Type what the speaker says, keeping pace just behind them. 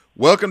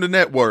Welcome to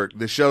Network,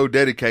 the show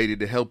dedicated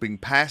to helping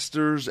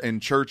pastors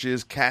and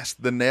churches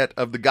cast the net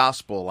of the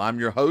gospel. I'm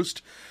your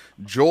host,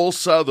 Joel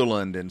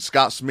Sutherland, and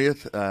Scott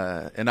Smith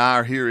and I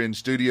are here in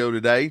studio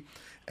today.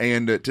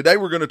 And today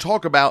we're going to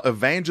talk about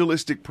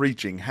evangelistic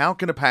preaching. How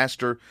can a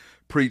pastor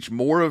preach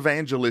more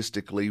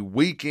evangelistically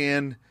week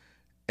in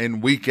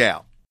and week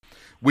out?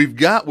 We've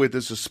got with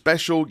us a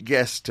special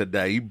guest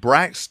today,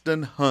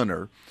 Braxton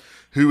Hunter,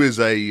 who is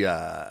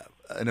an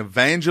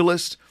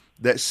evangelist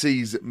that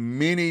sees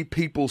many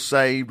people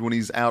saved when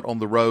he's out on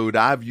the road.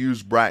 I've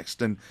used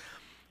Braxton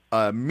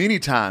many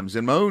times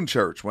in my own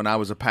church when I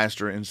was a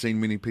pastor and seen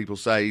many people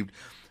saved.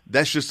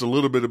 That's just a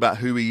little bit about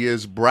who he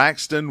is.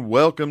 Braxton,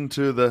 welcome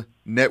to the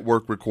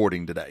network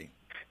recording today.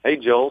 Hey,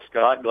 Joel,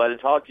 Scott, glad to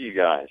talk to you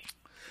guys.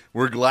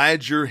 We're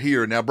glad you're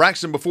here. Now,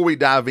 Braxton, before we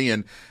dive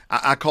in,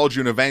 I called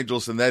you an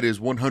evangelist, and that is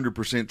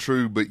 100%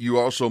 true, but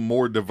you're also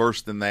more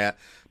diverse than that.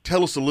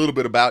 Tell us a little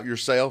bit about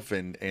yourself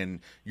and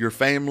your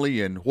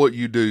family and what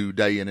you do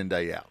day in and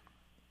day out.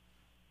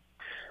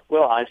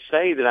 Well, I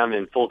say that I'm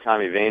in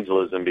full-time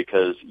evangelism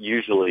because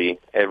usually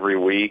every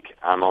week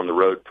I'm on the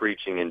road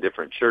preaching in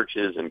different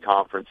churches and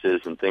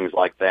conferences and things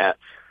like that.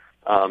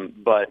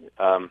 But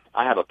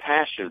I have a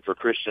passion for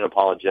Christian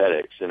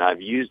apologetics, and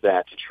I've used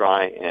that to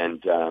try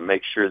and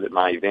make sure that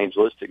my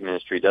evangelistic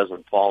ministry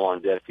doesn't fall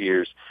on deaf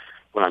ears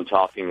when I'm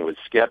talking with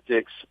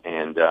skeptics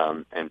and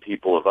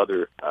people of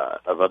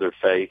other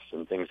faiths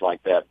and things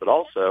like that. But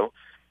also,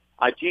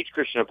 I teach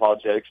Christian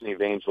apologetics and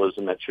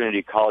evangelism at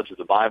Trinity College of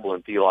the Bible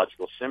and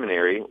Theological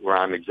Seminary, where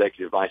I'm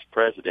executive vice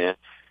president.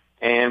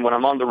 And when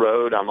I'm on the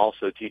road, I'm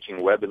also teaching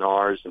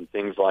webinars and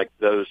things like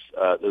those.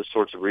 Those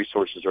sorts of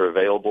resources are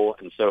available.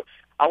 And so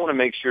I want to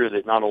make sure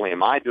that not only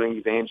am I doing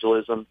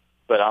evangelism,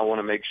 but I want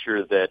to make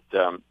sure that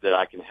that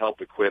I can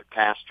help equip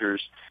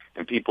pastors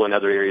and people in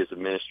other areas of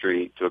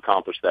ministry to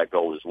accomplish that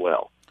goal as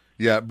well.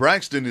 Yeah,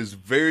 Braxton is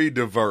very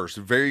diverse,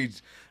 very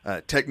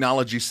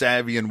technology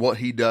savvy in what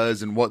he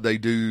does and what they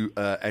do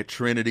at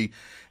Trinity.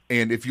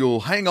 And if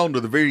you'll hang on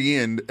to the very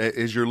end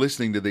as you're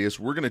listening to this,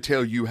 we're going to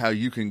tell you how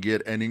you can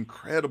get an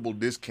incredible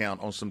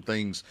discount on some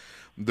things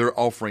they're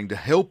offering to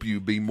help you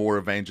be more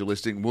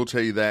evangelistic. And we'll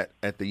tell you that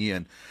at the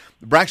end.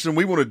 Braxton,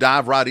 we want to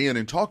dive right in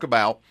and talk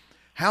about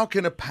how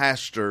can a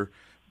pastor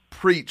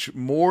preach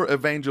more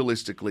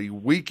evangelistically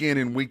week in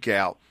and week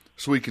out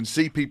so he can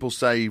see people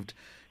saved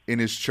in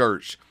his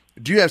church.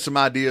 Do you have some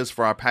ideas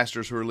for our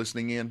pastors who are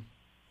listening in?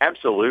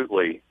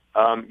 Absolutely.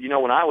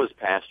 When I was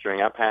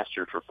pastoring, I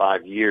pastored for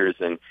 5 years,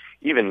 and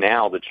even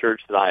now the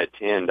church that I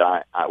attend,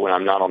 when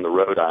I'm not on the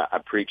road, I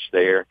preach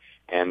there,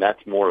 and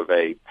that's more of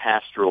a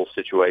pastoral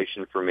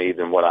situation for me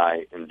than what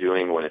I am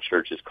doing when a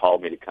church has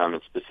called me to come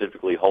and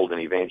specifically hold an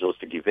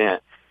evangelistic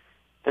event.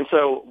 And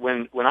so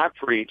when I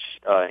preach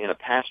in a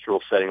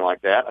pastoral setting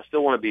like that, I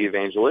still want to be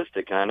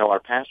evangelistic, and I know our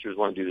pastors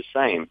want to do the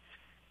same.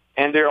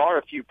 And there are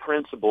a few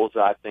principles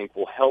that I think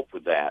will help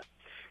with that.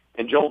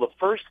 And Joel, the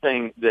first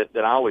thing that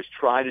I always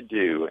try to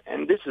do,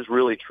 and this is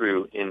really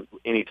true in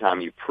any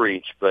time you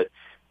preach, but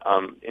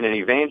in an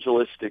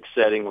evangelistic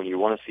setting when you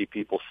want to see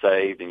people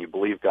saved and you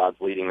believe God's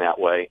leading that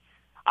way,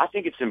 I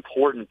think it's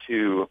important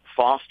to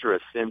foster a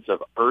sense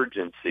of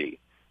urgency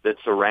that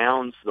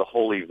surrounds the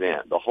whole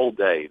event, the whole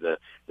day,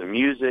 the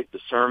music, the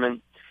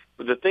sermon.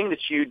 But the thing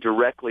that you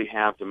directly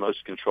have the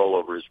most control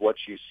over is what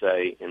you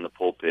say in the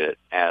pulpit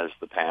as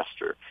the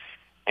pastor.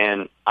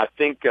 And I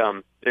think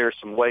there are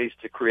some ways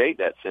to create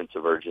that sense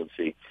of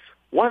urgency.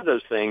 One of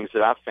those things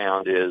that I've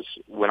found is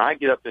when I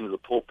get up into the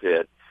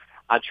pulpit,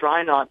 I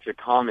try not to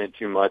comment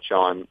too much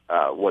on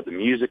what the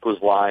music was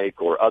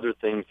like or other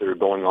things that are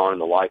going on in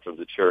the life of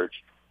the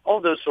church. All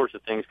those sorts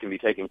of things can be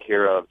taken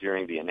care of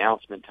during the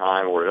announcement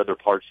time or at other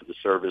parts of the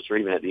service or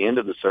even at the end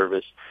of the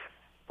service.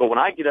 But when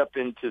I get up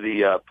into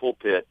the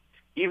pulpit,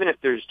 even if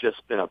there's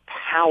just been a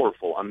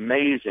powerful,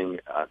 amazing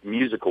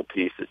musical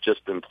piece that's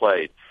just been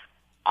played,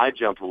 I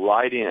jump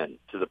right in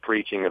to the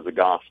preaching of the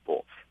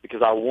gospel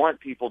because I want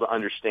people to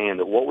understand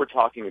that what we're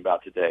talking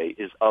about today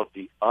is of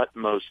the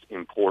utmost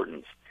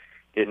importance.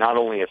 It not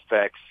only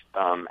affects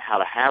how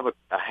to have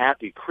a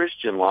happy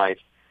Christian life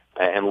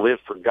and live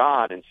for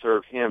God and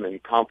serve Him and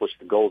accomplish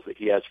the goals that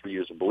He has for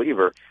you as a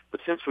believer,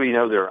 but since we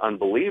know there are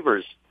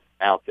unbelievers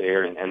out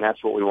there, and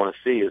that's what we want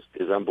to see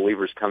is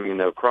unbelievers coming to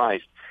know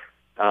Christ,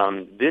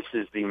 this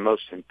is the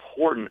most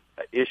important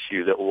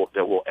issue that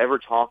we'll ever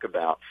talk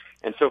about.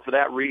 And so for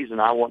that reason,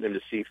 I want them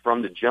to see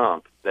from the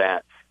jump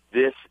that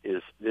this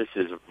is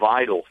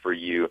vital for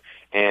you,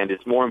 and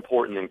it's more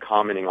important than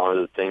commenting on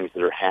other things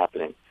that are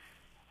happening.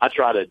 I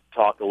try to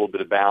talk a little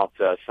bit about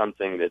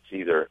something that's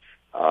either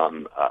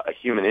a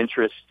human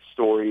interest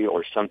story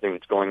or something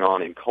that's going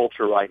on in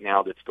culture right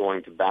now that's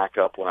going to back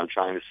up what I'm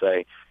trying to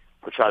say.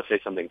 Or try to say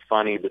something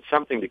funny, but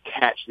something to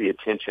catch the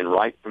attention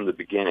right from the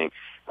beginning.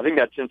 I think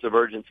that sense of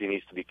urgency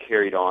needs to be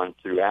carried on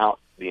throughout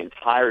the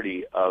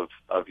entirety of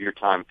your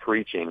time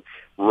preaching,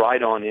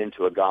 right on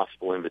into a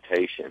gospel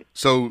invitation.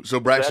 So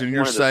Braxton,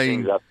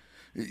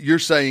 you're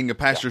saying a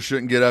pastor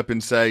shouldn't get up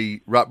and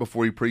say right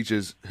before he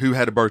preaches, "Who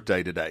had a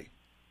birthday today?"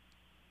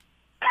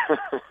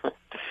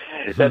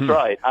 That's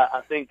right.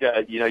 I think,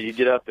 you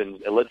get up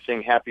and let's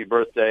sing happy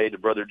birthday to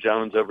Brother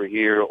Jones over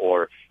here,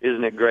 or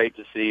isn't it great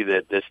to see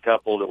that this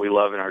couple that we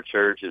love in our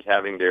church is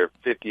having their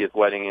 50th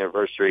wedding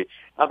anniversary?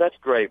 Now, that's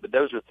great, but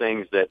those are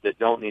things that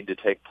don't need to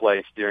take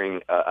place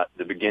during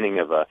the beginning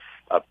of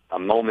a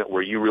moment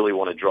where you really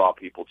want to draw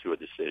people to a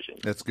decision.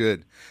 That's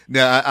good.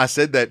 Now, I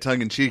said that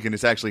tongue-in-cheek, and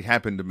it's actually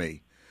happened to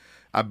me.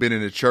 I've been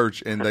in a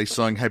church, and they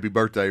sung happy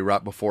birthday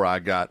right before I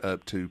got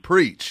up to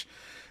preach.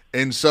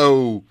 And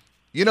so,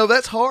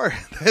 that's hard.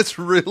 That's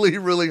really,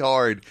 really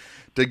hard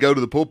to go to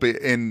the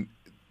pulpit. And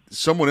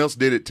someone else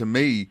did it to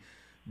me,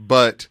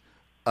 but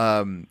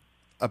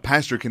a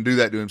pastor can do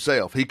that to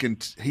himself. He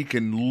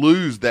can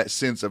lose that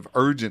sense of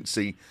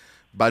urgency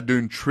by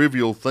doing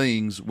trivial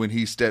things when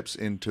he steps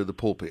into the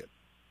pulpit.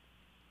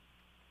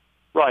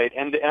 Right,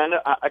 and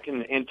I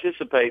can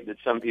anticipate that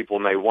some people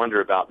may wonder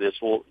about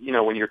this. Well,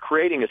 when you're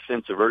creating a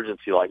sense of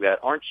urgency like that,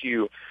 aren't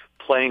you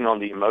playing on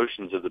the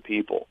emotions of the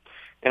people?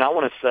 And I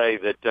want to say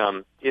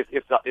that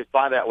if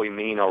by that we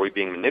mean, are we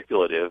being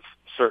manipulative?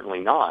 Certainly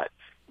not.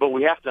 But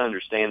we have to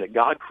understand that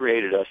God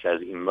created us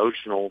as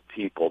emotional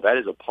people. That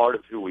is a part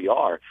of who we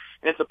are,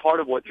 and it's a part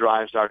of what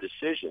drives our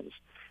decisions.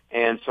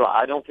 And so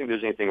I don't think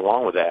there's anything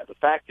wrong with that. The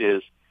fact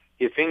is,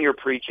 if in your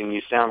preaching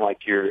you sound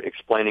like you're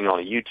explaining on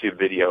a YouTube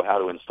video how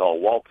to install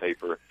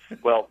wallpaper,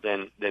 well,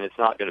 then it's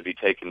not going to be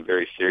taken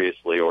very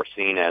seriously or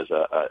seen as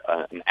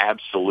an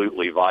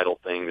absolutely vital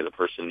thing that a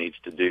person needs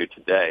to do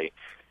today.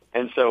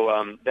 And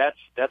so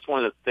that's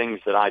one of the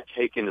things that I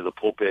take into the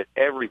pulpit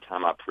every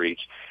time I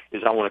preach,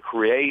 is I want to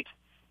create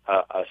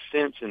a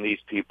sense in these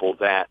people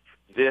that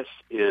this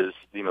is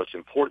the most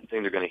important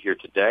thing they're going to hear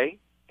today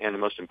and the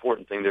most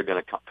important thing they're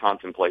going to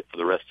contemplate for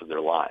the rest of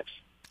their lives.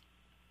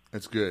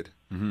 That's good.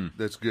 Mm-hmm.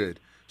 That's good.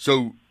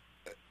 So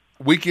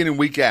week in and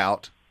week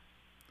out,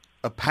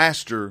 a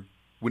pastor,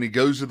 when he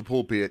goes to the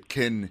pulpit,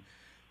 can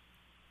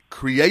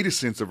create a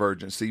sense of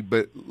urgency.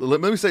 But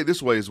let me say it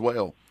this way as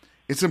well.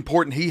 It's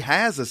important he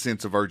has a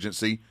sense of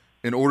urgency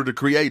in order to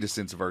create a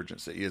sense of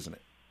urgency, isn't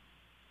it?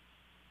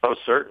 Oh,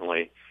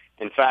 certainly.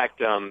 In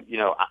fact,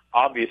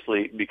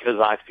 obviously, because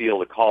I feel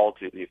the call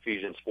to the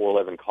Ephesians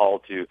 4:11 call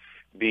to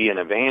be an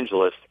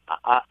evangelist,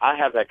 I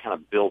have that kind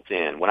of built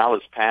in. When I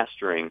was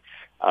pastoring,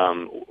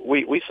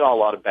 we saw a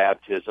lot of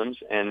baptisms,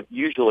 and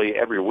usually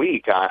every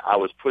week I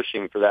was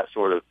pushing for that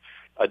sort of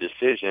a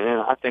decision,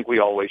 and I think we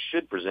always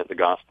should present the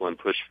gospel and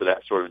push for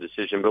that sort of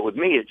decision. But with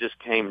me, it just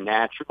came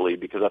naturally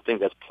because I think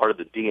that's part of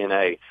the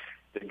DNA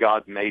that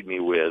God made me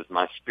with,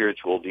 my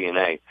spiritual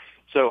DNA.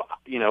 So,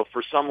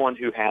 for someone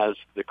who has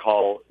the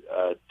call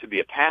to be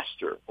a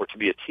pastor or to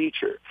be a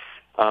teacher,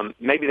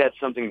 maybe that's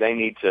something they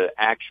need to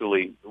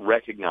actually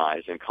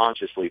recognize and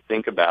consciously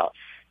think about,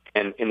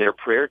 and in their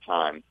prayer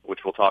time, which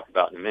we'll talk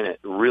about in a minute,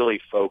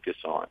 really focus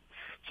on.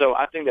 So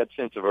I think that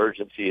sense of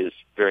urgency is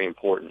very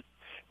important.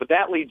 But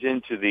that leads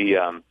into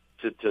the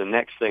to the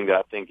next thing that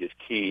I think is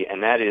key,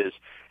 and that is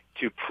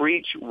to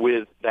preach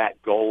with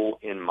that goal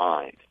in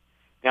mind.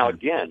 Now,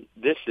 again,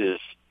 this is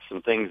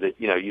some things that,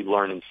 you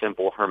learn in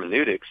simple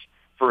hermeneutics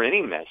for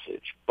any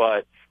message.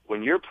 But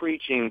when you're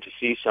preaching to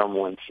see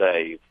someone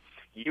saved,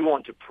 you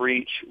want to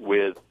preach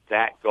with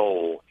that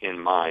goal in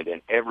mind.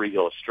 And every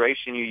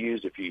illustration you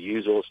use, if you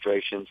use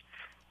illustrations,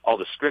 all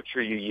the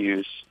scripture you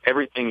use,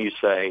 everything you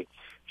say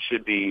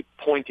should be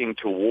pointing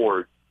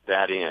toward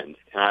that end.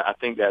 And I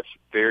think that's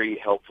very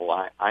helpful.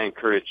 I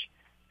encourage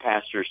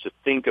pastors to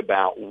think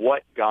about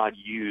what God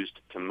used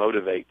to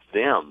motivate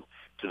them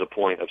to the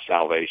point of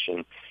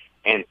salvation,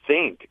 and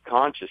think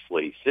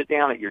consciously. Sit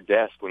down at your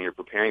desk when you're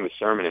preparing the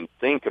sermon and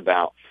think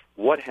about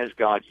what has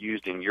God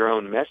used in your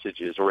own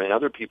messages or in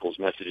other people's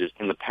messages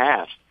in the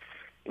past,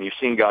 and you've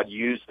seen God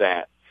use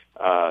that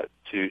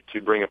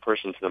to bring a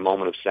person to the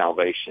moment of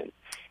salvation.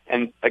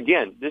 And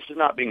again, this is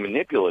not being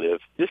manipulative.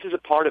 This is a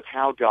part of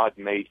how God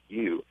made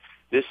you.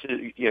 This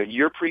is,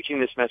 you're preaching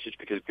this message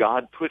because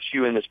God puts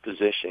you in this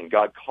position.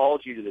 God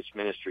called you to this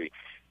ministry.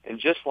 And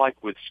just like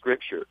with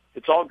Scripture,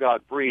 it's all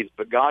God breathed,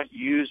 but God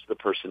used the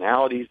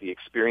personalities, the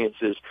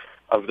experiences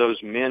of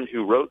those men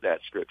who wrote that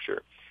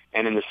Scripture.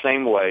 And in the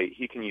same way,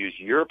 He can use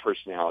your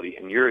personality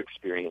and your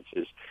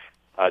experiences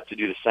to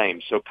do the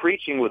same. So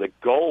preaching with a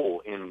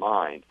goal in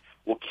mind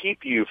will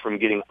keep you from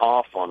getting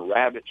off on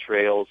rabbit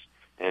trails.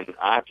 And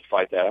I have to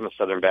fight that. I'm a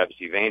Southern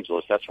Baptist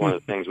evangelist. That's one of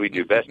the things we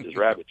do best is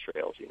rabbit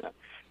trails,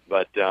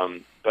 But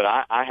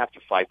I have to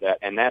fight that,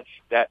 and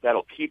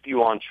that'll keep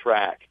you on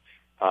track.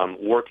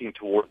 Working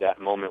toward that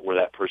moment where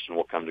that person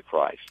will come to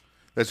Christ.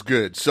 That's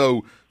good.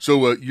 So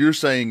you're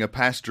saying a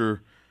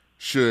pastor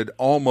should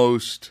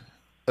almost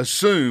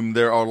assume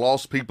there are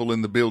lost people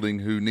in the building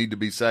who need to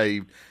be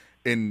saved,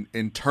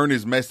 and turn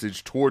his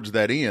message towards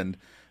that end,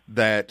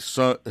 that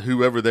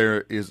whoever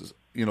there is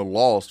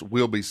lost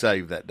will be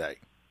saved that day.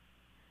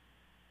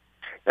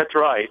 That's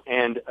right,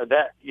 and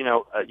that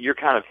you're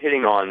kind of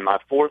hitting on my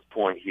fourth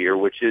point here,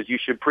 which is you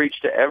should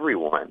preach to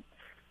everyone.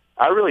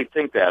 I really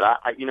think that.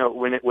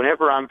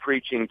 Whenever I'm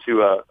preaching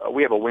to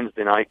we have a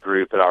Wednesday night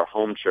group at our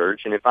home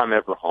church, and if I'm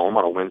ever home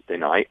on a Wednesday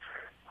night,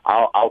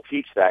 I'll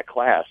teach that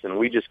class, and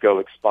we just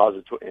go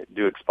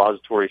do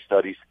expository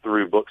studies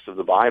through books of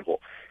the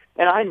Bible.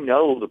 And I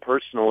know the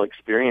personal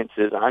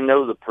experiences, I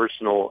know the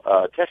personal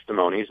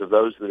testimonies of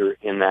those that are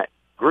in that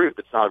group.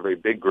 It's not a very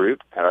big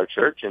group at our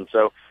church, and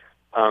so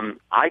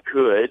I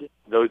could,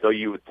 though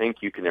you would think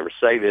you can never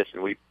say this,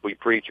 and we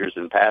preachers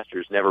and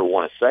pastors never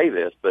want to say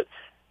this, but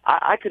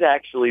I could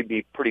actually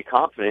be pretty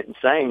confident in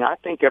saying I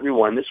think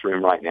everyone in this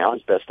room right now,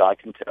 as best I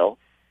can tell,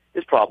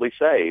 is probably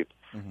saved.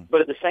 Mm-hmm.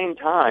 But at the same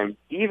time,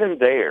 even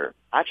there,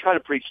 I try to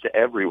preach to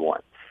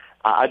everyone.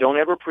 I don't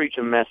ever preach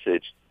a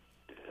message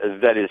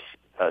that is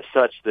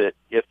such that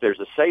if there's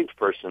a saved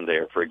person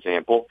there, for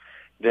example,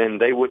 then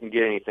they wouldn't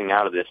get anything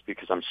out of this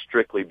because I'm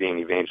strictly being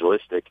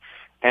evangelistic.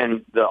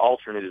 And the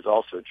alternate is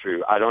also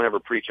true. I don't ever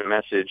preach a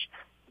message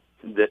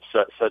that's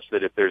such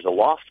that if there's a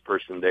lost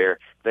person there,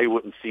 they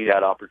wouldn't see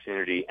that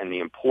opportunity and the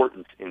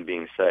importance in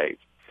being saved.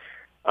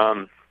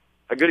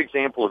 A good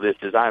example of this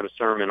is I have a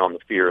sermon on the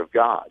fear of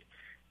God.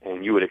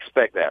 And you would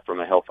expect that from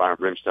a hellfire and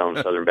brimstone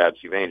Southern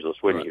Baptist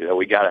evangelist, wouldn't you?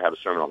 We got to have a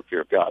sermon on the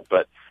fear of God.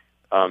 But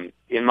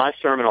in my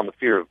sermon on the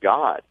fear of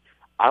God,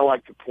 I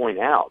like to point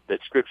out that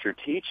Scripture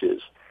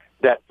teaches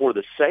that for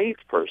the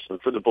saved person,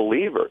 for the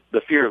believer, the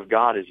fear of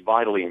God is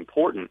vitally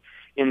important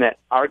in that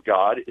our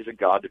God is a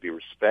God to be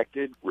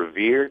respected,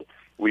 revered.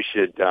 We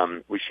should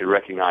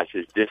recognize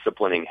His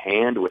disciplining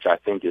hand, which I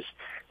think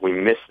we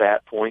miss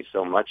that point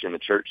so much in the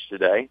church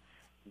today.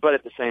 But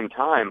at the same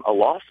time, a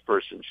lost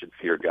person should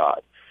fear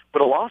God.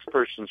 But a lost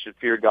person should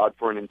fear God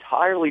for an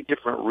entirely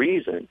different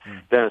reason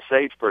than a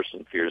saved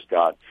person fears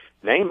God.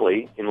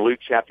 Namely, in Luke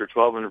chapter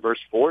 12 and verse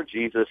 4,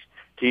 Jesus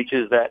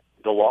teaches that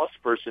the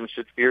lost person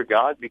should fear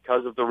God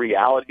because of the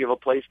reality of a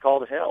place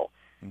called hell.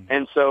 Mm-hmm.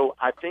 And so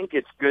I think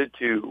it's good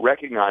to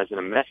recognize in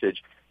a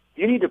message,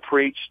 you need to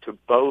preach to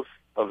both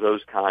of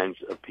those kinds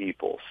of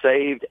people,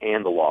 saved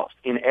and the lost,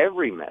 in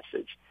every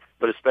message,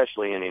 but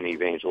especially in an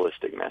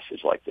evangelistic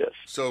message like this.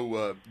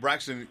 So,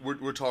 Braxton,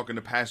 we're talking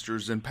to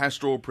pastors, and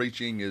pastoral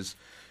preaching is,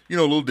 a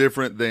little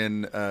different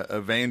than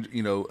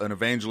an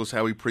evangelist,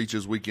 how he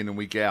preaches week in and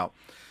week out.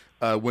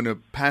 When a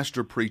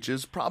pastor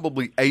preaches,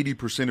 probably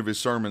 80% of his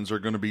sermons are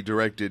going to be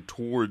directed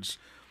towards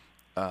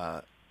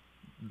the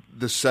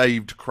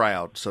saved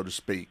crowd, so to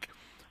speak.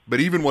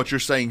 But even what you're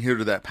saying here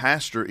to that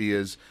pastor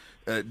is,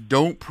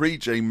 don't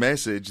preach a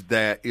message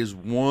that is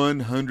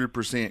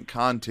 100%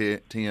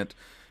 content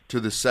to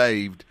the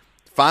saved.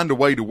 Find a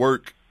way to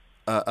work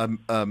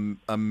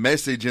a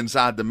message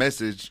inside the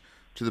message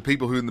to the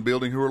people who are in the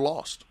building who are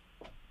lost.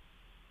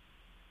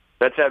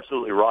 That's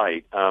absolutely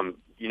right.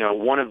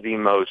 One of the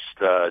most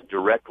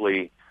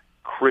directly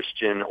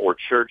Christian or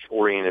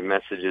church-oriented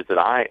messages that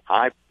I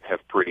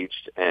have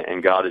preached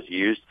and God has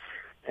used,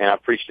 and I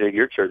preached it at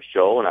your church,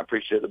 Joel, and I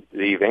preached it at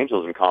the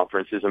Evangelism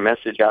Conference, is a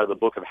message out of the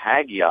book of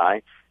Haggai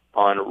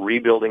on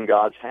rebuilding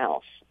God's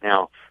house.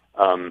 Now,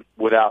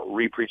 without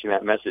re-preaching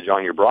that message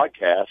on your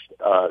broadcast,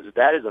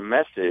 that is a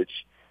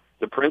message,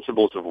 the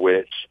principles of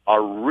which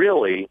are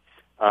really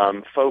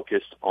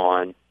focused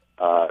on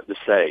the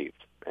saved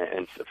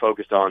and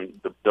focused on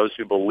those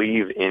who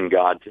believe in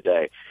God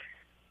today.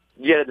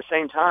 Yet at the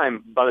same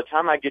time, by the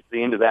time I get to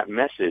the end of that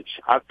message,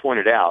 I've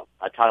pointed out,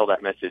 I titled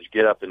that message,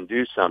 Get Up and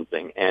Do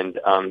Something. And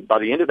by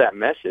the end of that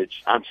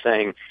message, I'm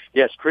saying,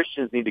 yes,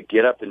 Christians need to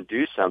get up and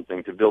do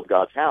something to build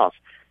God's house.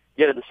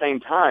 Yet at the same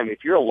time,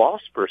 if you're a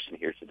lost person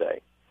here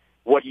today,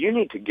 what you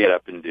need to get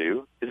up and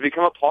do is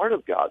become a part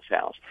of God's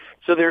house.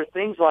 So there are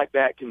things like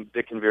that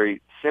that can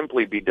very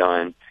simply be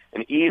done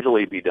and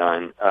easily be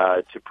done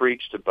to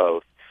preach to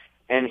both.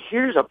 And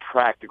here's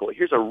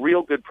a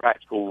real good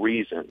practical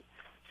reason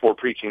for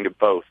preaching to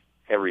both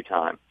every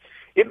time.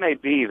 It may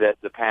be that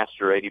the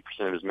pastor, 80%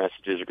 of his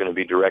messages are going to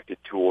be directed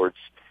towards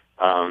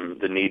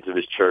the needs of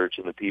his church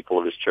and the people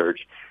of his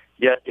church.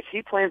 Yet, if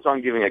he plans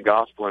on giving a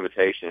gospel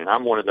invitation, and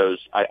I'm one of those,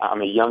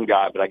 I'm a young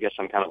guy, but I guess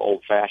I'm kind of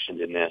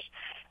old-fashioned in this.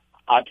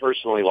 I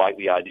personally like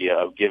the idea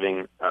of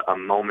giving a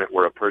moment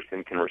where a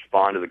person can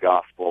respond to the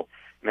gospel,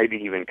 maybe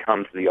even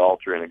come to the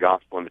altar in a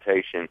gospel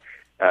invitation,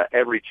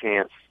 every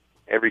chance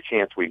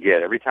we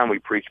get. Every time we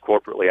preach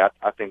corporately,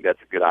 I think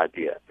that's a good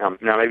idea. Now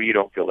maybe you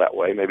don't feel that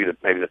way. Maybe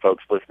the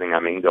folks listening,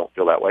 don't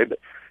feel that way, but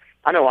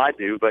I know I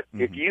do. But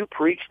if you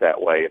preach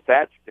that way, if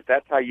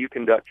that's how you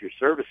conduct your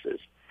services,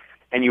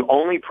 and you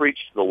only preach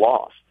to the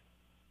lost,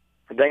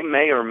 they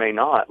may or may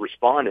not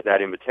respond to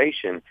that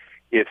invitation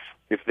if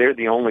they're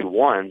the only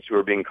ones who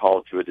are being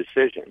called to a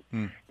decision.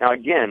 Now,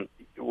 again,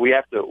 we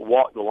have to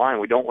walk the line.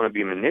 We don't want to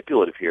be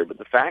manipulative here, but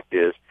the fact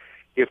is,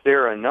 if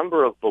there are a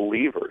number of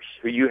believers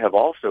who you have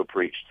also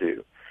preached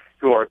to,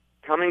 who are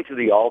coming to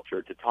the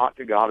altar to talk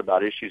to God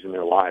about issues in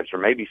their lives, or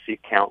maybe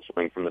seek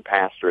counseling from the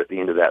pastor at the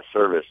end of that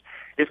service,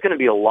 it's going to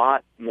be a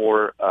lot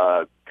more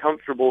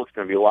comfortable. It's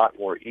going to be a lot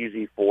more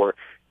easy for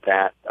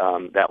that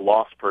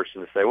lost person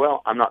to say,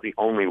 well, I'm not the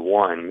only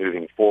one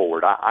moving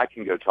forward. I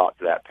can go talk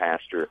to that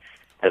pastor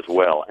as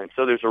well. And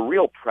so there's a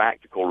real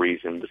practical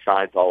reason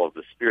besides all of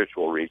the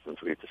spiritual reasons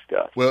we've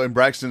discussed. Well, and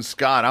Braxton,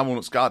 Scott, I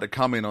want Scott to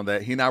comment on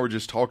that. He and I were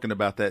just talking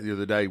about that the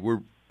other day.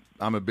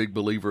 I'm a big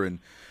believer in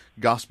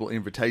gospel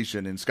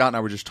invitation. And Scott and I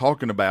were just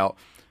talking about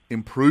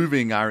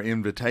improving our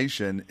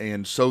invitation,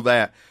 and so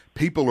that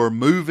people are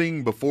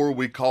moving before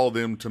we call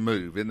them to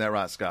move. Isn't that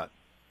right, Scott?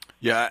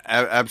 Yeah,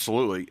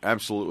 absolutely,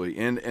 absolutely.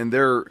 And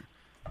they're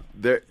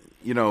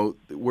we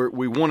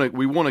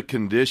want to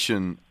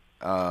condition.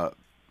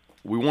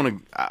 We want to.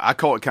 I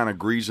call it kind of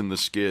greasing the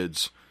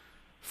skids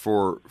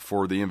for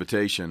the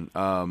invitation.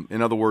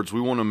 In other words,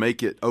 we want to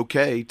make it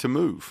okay to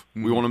move.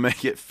 Mm-hmm. We want to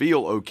make it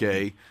feel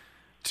okay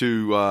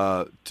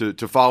to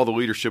follow the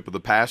leadership of the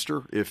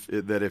pastor.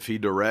 If he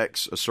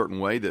directs a certain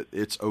way, that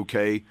it's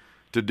okay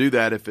to do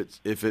that. If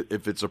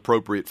it's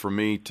appropriate for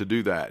me to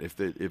do that.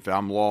 If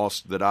I'm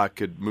lost, that I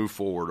could move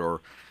forward,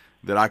 or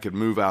that I could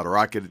move out, or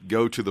I could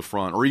go to the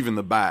front, or even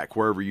the back,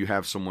 wherever you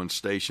have someone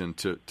stationed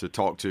to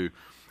talk to.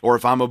 Or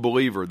if I'm a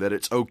believer, that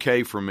it's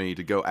okay for me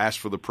to go ask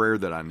for the prayer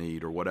that I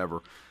need, or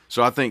whatever.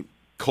 So I think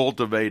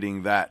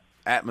cultivating that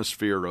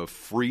atmosphere of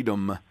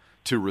freedom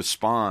to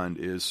respond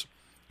is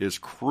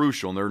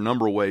crucial. And there are a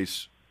number of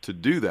ways to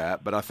do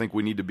that, but I think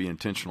we need to be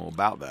intentional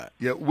about that.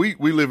 Yeah, we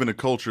live in a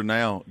culture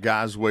now,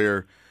 guys,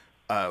 where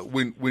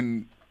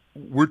when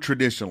we're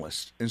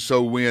traditionalists, and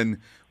so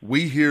when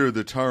we hear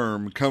the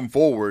term "come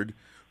forward,"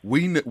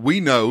 we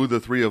know, the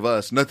three of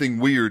us, nothing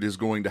weird is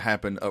going to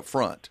happen up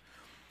front.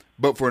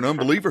 But for an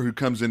unbeliever who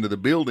comes into the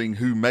building,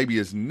 who maybe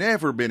has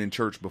never been in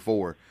church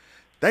before,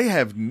 they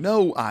have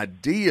no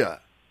idea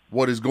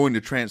what is going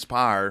to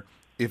transpire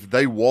if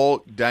they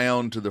walk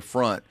down to the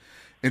front.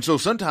 And so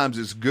sometimes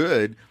it's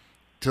good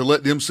to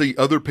let them see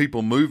other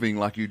people moving,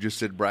 like you just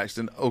said,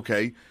 Braxton.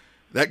 Okay,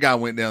 that guy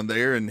went down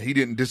there and he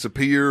didn't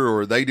disappear,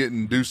 or they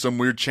didn't do some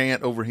weird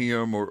chant over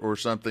him or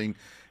something.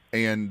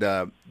 And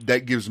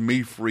that gives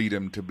me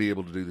freedom to be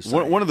able to do the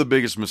same. One of the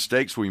biggest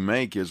mistakes we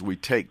make is we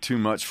take too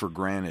much for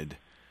granted.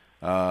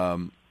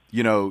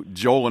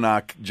 Joel and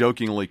I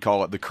jokingly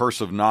call it the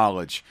curse of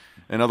knowledge.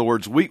 In other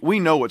words, we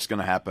know what's going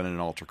to happen in an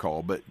altar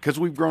call, but because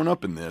we've grown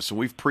up in this and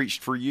we've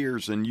preached for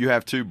years, and you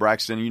have too,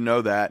 Braxton, you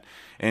know that.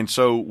 And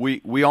so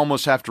we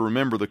almost have to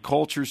remember the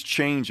culture's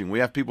changing. We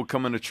have people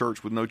coming to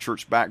church with no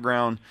church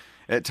background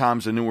at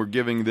times, and then we're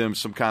giving them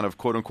some kind of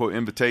quote-unquote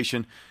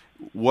invitation.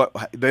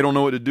 They don't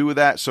know what to do with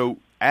that, so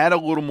add a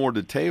little more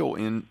detail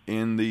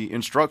in the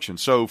instruction.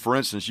 So, for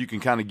instance, you can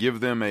kind of give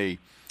them a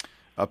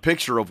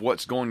picture of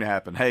what's going to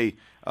happen. Hey,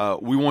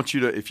 we want you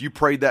to, if you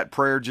prayed that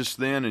prayer just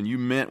then and you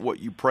meant what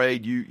you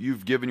prayed,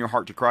 you've given your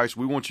heart to Christ,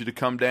 we want you to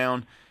come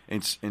down,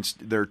 and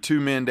there are two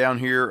men down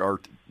here, or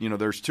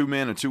there's two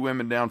men and two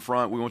women down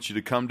front. We want you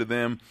to come to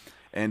them,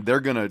 and they're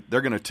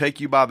gonna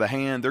take you by the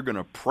hand. They're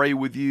gonna pray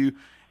with you,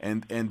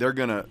 and they're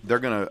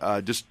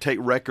gonna just take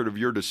record of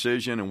your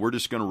decision, and we're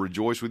just gonna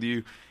rejoice with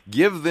you.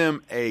 Give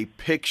them a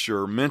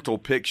mental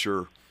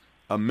picture,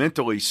 a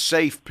mentally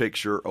safe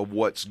picture of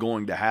what's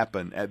going to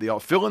happen at the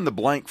altar. Fill in the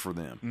blank for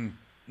them.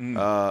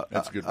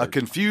 That's a good word. A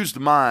confused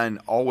mind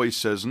always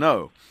says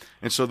no.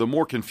 And so the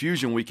more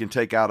confusion we can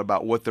take out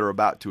about what they're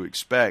about to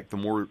expect, the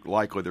more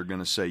likely they're going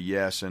to say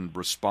yes and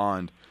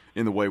respond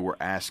in the way we're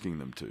asking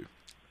them to.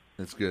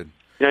 That's good.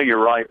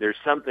 You're right. There's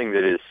something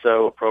that is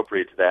so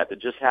appropriate to that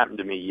just happened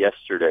to me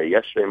yesterday.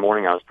 Yesterday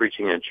morning I was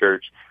preaching in a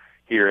church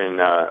here in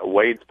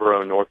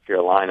Wadesboro, North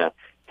Carolina.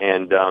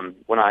 And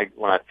when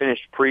I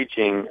finished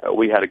preaching,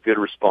 we had a good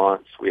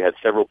response. We had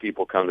several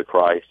people come to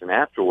Christ. And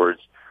afterwards,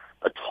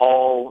 a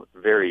tall,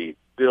 very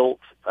built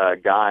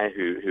guy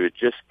who had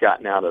just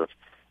gotten out of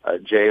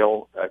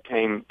jail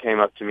came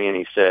up to me, and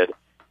he said,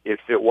 if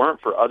it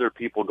weren't for other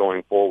people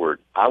going forward,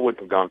 I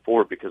wouldn't have gone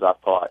forward, because I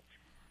thought,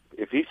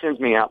 if he sends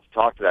me out to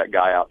talk to that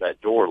guy out that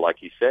door like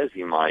he says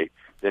he might,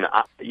 then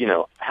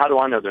how do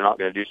I know they're not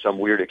going to do some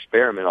weird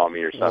experiment on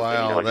me or something?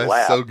 Wow,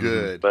 that's so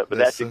good. But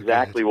that's so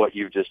exactly what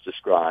you've just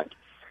described.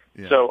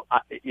 Yeah. So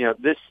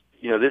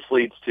this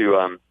leads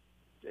to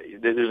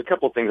there's a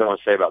couple of things I want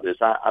to say about this.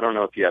 I don't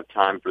know if you have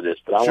time for this,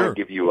 but I want to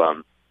give you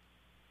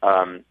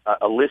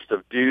a list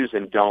of do's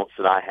and don'ts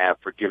that I have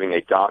for giving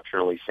a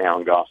doctrinally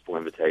sound gospel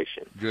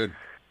invitation. Good.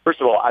 First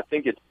of all, I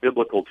think it's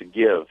biblical to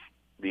give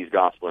these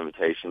gospel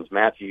invitations.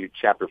 Matthew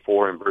chapter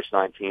 4 and verse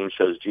 19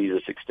 shows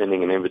Jesus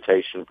extending an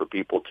invitation for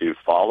people to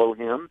follow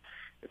him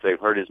if they've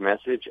heard his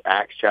message.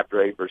 Acts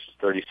chapter 8 verses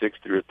 36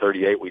 through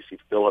 38, we see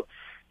Philip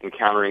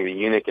encountering the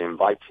eunuch and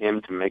invites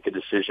him to make a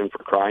decision for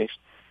Christ.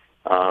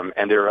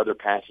 And there are other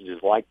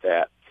passages like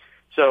that.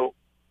 So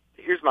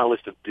here's my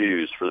list of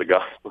do's for the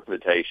gospel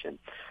invitation.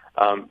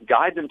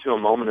 Guide them to a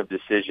moment of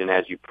decision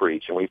as you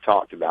preach, and we've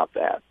talked about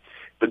that.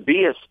 But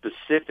be as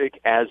specific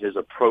as is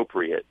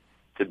appropriate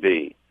to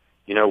be.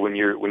 When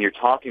you're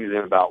talking to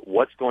them about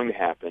what's going to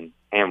happen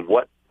and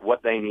what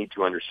they need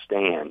to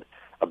understand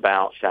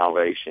about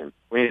salvation,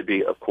 we need to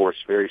be, of course,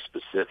 very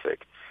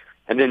specific.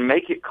 And then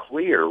make it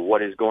clear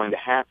what is going to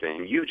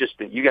happen. You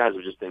guys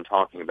have just been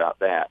talking about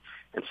that.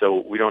 And so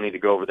we don't need to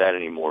go over that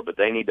anymore, but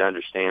they need to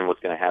understand what's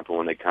going to happen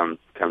when they come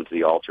to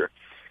the altar.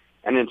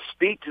 And then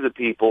speak to the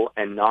people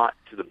and not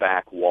to the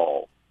back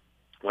wall.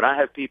 When I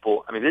have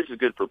people, this is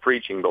good for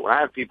preaching, but when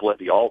I have people at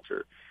the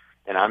altar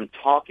and I'm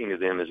talking to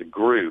them as a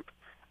group,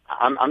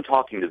 I'm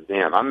talking to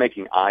them. I'm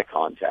making eye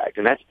contact,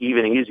 and that's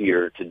even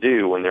easier to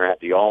do when they're at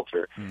the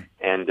altar.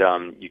 And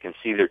you can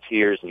see their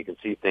tears, and you can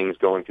see things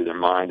going through their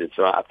mind. And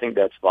so I think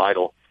that's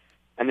vital.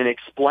 And then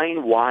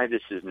explain why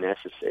this is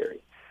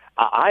necessary.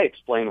 I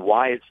explain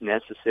why it's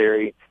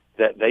necessary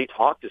that they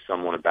talk to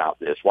someone about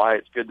this, why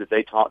it's good that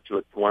they talk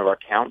to one of our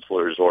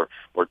counselors or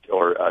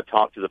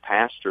talk to the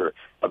pastor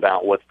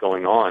about what's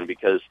going on,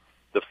 because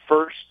the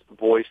first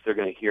voice they're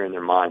going to hear in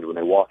their mind when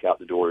they walk out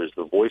the door is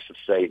the voice of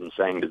Satan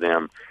saying to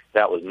them,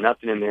 that was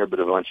nothing in there but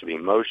a bunch of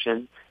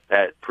emotion.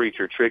 That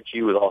preacher tricked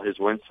you with all his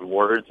winsome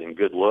words and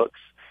good looks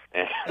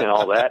and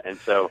all that. And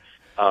so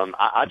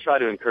I try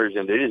to encourage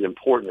them that it is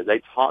important that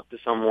they talk to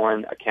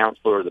someone, a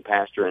counselor or the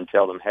pastor, and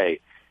tell them, hey,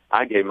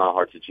 I gave my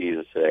heart to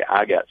Jesus today.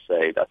 I got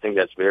saved. I think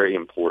that's very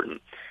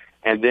important.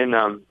 And then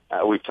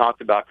we've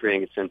talked about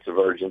creating a sense of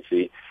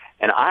urgency,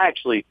 and I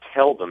actually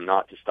tell them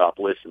not to stop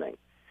listening.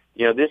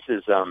 You know, this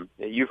is,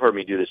 you've heard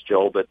me do this,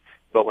 Joel, but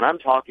when I'm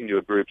talking to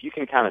a group, you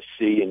can kind of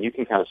see and you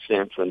can kind of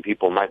sense when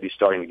people might be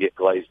starting to get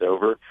glazed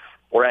over.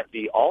 Or at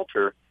the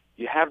altar,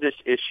 you have this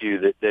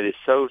issue that is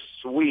so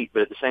sweet,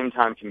 but at the same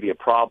time can be a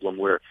problem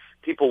where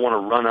people want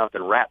to run up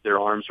and wrap their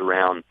arms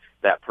around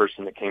that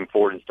person that came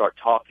forward and start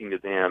talking to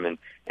them and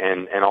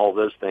all of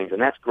those things.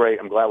 And that's great.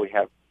 I'm glad we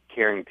have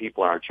caring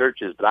people in our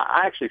churches. But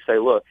I actually say,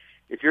 look,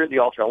 if you're at the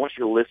altar, I want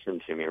you to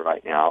listen to me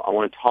right now. I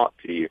want to talk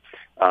to you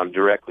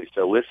directly.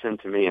 So listen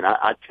to me. And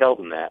I tell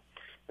them that.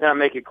 Then I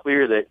make it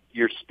clear that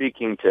you're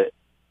speaking to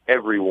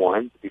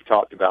everyone. We've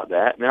talked about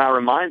that. And then I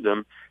remind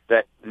them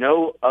that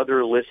no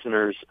other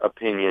listener's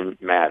opinion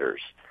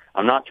matters.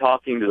 I'm not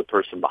talking to the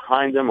person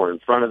behind them or in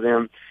front of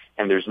them.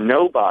 And there's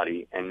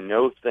nobody and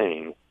no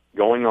thing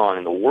going on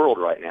in the world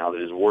right now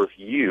that is worth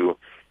you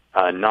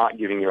not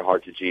giving your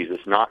heart to Jesus,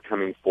 not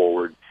coming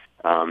forward,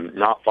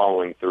 not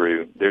following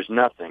through. There's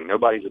nothing,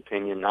 nobody's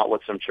opinion, not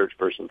what some church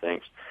person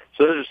thinks.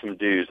 So those are some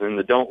do's, and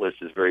the don't list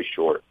is very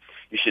short.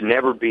 You should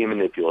never be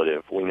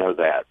manipulative. We know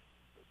that.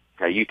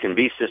 You can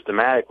be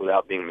systematic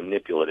without being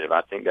manipulative.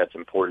 I think that's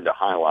important to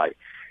highlight.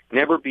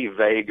 Never be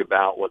vague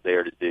about what they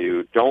are to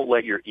do. Don't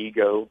let your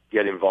ego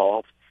get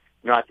involved.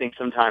 You know, I think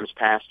sometimes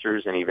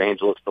pastors and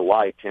evangelists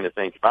alike tend to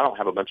think, if I don't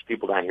have a bunch of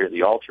people down here at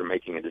the altar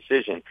making a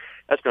decision,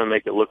 that's going to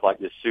make it look like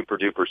this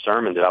super-duper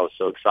sermon that I was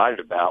so excited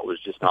about was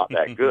just not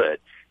that good.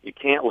 You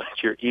can't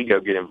let your ego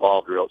get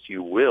involved, or else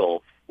you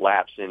will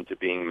lapse into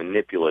being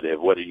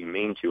manipulative, whether you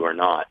mean to or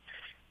not.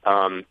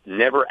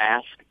 Never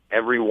ask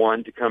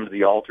everyone to come to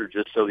the altar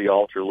just so the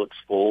altar looks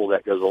full.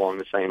 That goes along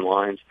the same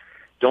lines.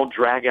 Don't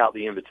drag out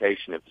the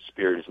invitation if the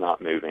Spirit is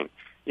not moving.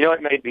 You know,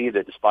 it may be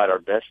that despite our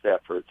best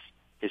efforts,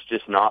 it's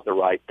just not the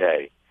right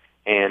day.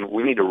 And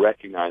we need to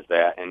recognize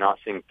that and not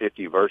sing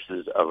 50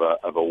 verses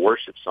of a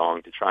worship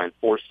song to try and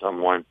force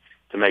someone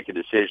to make a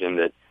decision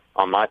that,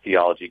 on my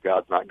theology,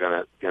 God's not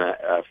going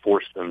to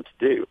force them to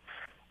do.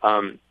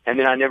 And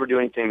then I never do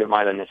anything that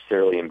might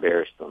unnecessarily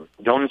embarrass them.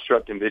 Don't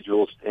instruct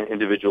individuals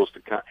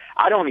to come.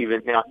 I don't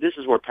even, now this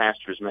is where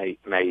pastors may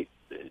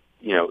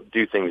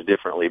do things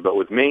differently, but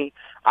with me,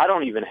 I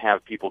don't even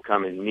have people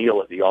come and kneel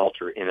at the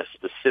altar in a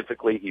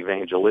specifically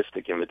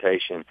evangelistic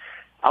invitation.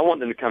 I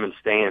want them to come and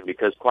stand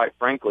because, quite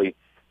frankly,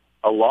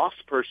 a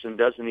lost person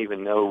doesn't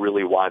even know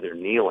really why they're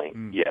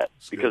kneeling yet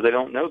because they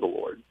don't know the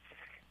Lord.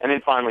 And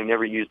then finally,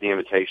 never use the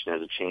invitation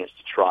as a chance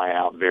to try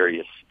out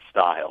various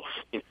styles.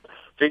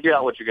 Figure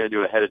out what you're going to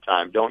do ahead of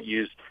time. Don't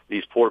use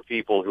these poor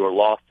people who are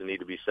lost and need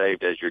to be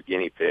saved as your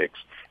guinea pigs.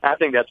 And I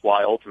think that's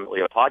why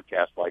ultimately a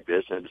podcast like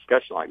this and a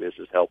discussion like this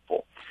is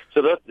helpful.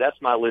 So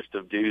that's my list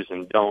of do's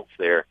and don'ts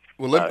there.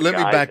 Well, let me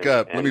back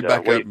up. Let me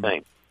back up.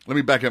 Let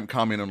me back up and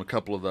comment on a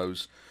couple of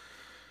those.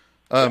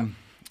 One,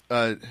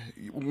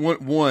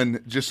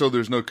 just so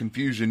there's no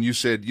confusion, you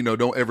said,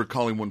 don't ever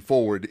call anyone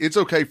forward. It's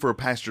okay for a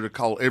pastor to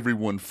call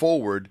everyone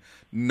forward,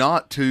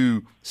 not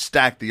to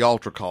stack the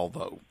altar call,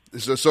 though.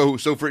 So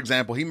for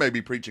example, he may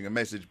be preaching a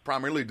message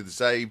primarily to the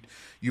saved.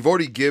 You've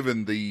already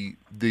given the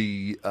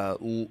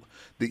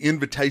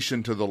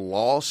invitation to the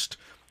lost,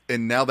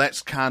 and now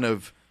that's kind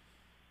of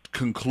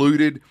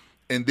concluded.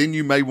 And then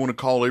you may want to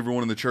call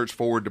everyone in the church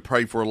forward to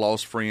pray for a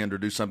lost friend or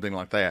do something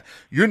like that.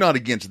 You're not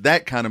against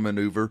that kind of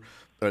maneuver.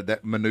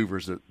 That maneuver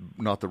is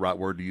not the right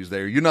word to use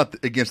there. You're not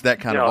against that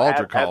kind of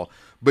altar call,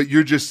 but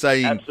you're just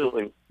saying,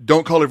 absolutely,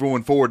 don't call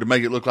everyone forward to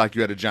make it look like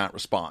you had a giant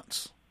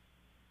response.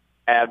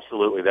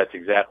 Absolutely, that's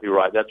exactly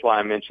right. That's why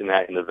I mentioned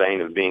that in the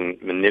vein of being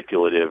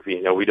manipulative.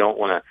 We don't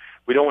want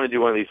to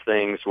do one of these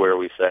things where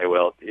we say,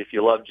 well, if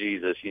you love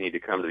Jesus, you need to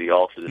come to the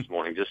altar this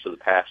morning just so the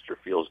pastor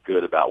feels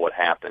good about what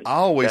happened. I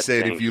always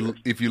said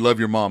if you love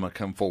your mama,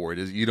 come forward.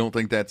 You don't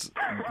think that's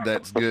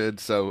good?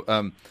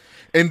 So,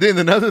 and then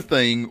another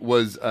thing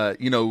was,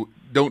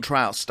 don't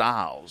try out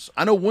styles.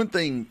 I know one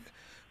thing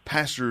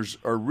pastors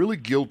are really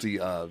guilty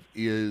of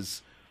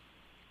is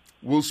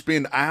we'll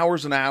spend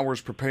hours and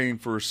hours preparing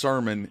for a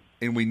sermon,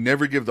 and we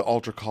never give the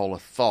altar call a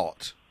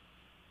thought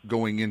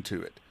going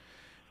into it.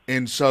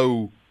 And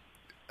so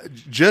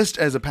just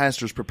as a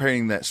pastor's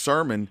preparing that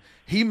sermon,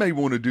 he may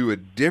want to do a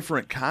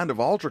different kind of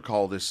altar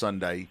call this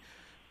Sunday,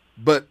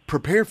 but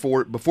prepare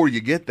for it before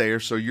you get there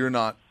so you're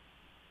not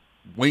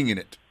winging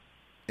it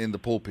in the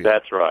pulpit.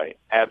 That's right.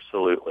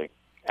 Absolutely.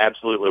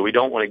 Absolutely. We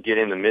don't want to get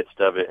in the midst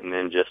of it and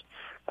then just,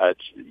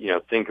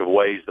 think of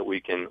ways that we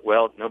can,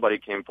 nobody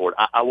came forward.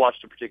 I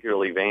watched a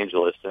particular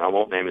evangelist, and I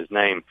won't name his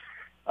name,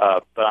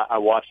 but I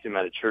watched him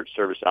at a church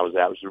service I was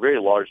at. It was a very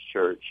large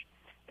church,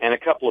 and a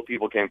couple of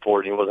people came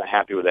forward, and he wasn't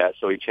happy with that,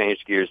 so he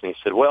changed gears, and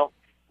he said, I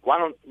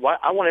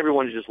want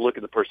everyone to just look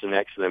at the person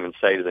next to them and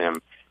say to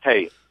them,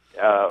 hey,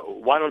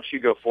 why don't you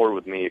go forward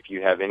with me if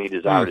you have any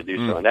desire to do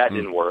so? And that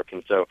didn't work.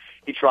 And so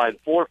he tried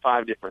 4 or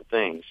 5 different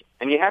things.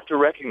 And you have to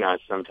recognize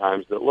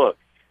sometimes that, look,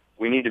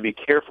 we need to be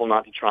careful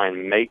not to try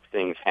and make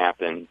things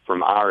happen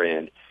from our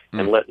end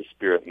and let the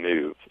Spirit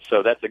move.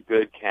 So that's a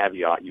good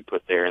caveat you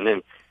put there. And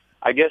then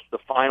I guess the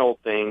final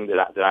thing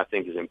that I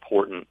think is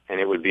important, and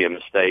it would be a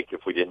mistake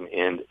if we didn't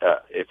end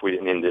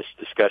this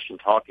discussion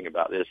talking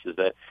about this, is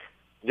that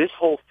this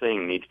whole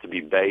thing needs to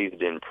be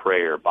bathed in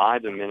prayer by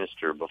the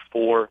minister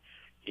before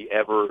he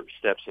ever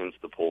steps into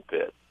the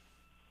pulpit.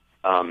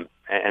 And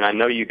I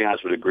know you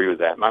guys would agree with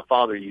that. My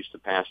father used to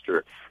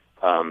pastor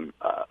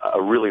a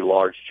really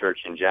large church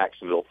in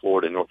Jacksonville,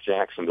 Florida, North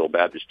Jacksonville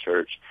Baptist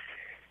Church.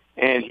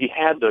 And he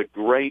had the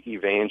great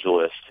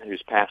evangelist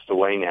who's passed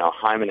away now,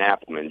 Hyman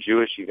Appleman,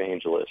 Jewish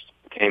evangelist,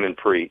 came and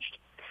preached.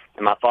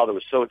 And my father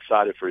was so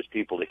excited for his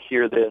people to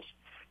hear this.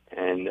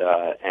 And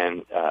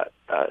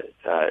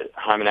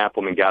Hyman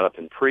Appleman got up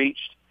and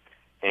preached.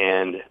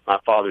 And my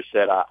father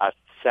said, I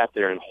sat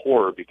there in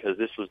horror because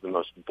this was the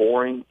most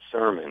boring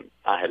sermon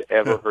I had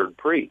ever heard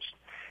preached.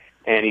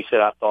 And he said,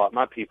 I thought,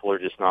 my people are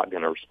just not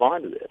going to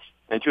respond to this.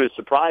 And to his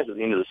surprise, at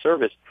the end of the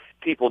service,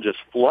 people just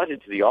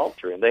flooded to the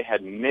altar, and they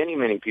had many,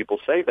 many people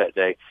saved that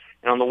day.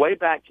 And on the way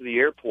back to the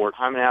airport,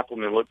 Hyman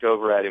Appleman looked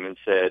over at him and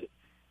said,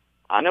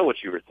 I know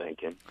what you were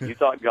thinking. You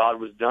thought God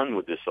was done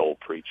with this old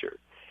preacher.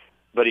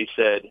 But he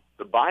said,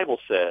 the Bible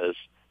says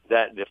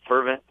that the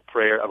fervent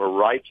prayer of a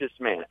righteous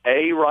man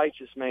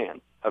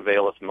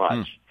availeth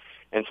much.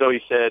 And so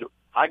he said,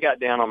 I got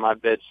down on my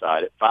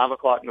bedside at 5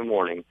 o'clock in the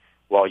morning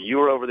while you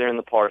were over there in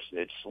the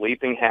parsonage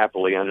sleeping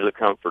happily under the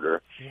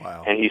comforter.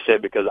 Wow. And he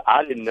said, because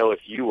I didn't know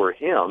if you were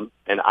him,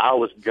 and I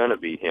was going to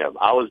be him.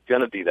 I was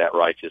going to be that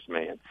righteous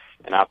man.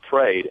 And I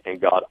prayed, and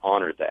God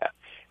honored that.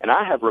 And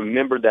I have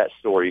remembered that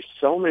story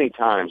so many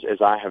times as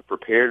I have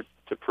prepared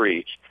to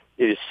preach.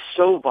 It is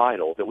so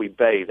vital that we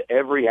bathe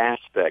every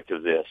aspect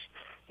of this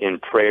in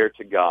prayer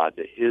to God,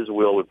 that his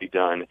will would be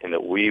done and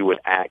that we would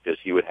act as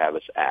he would have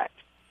us act.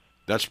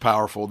 That's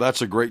powerful.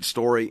 That's a great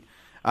story.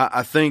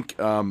 I think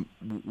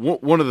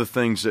one of the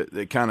things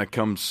that kind of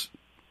comes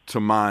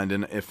to mind,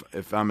 and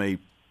if I may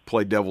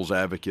play devil's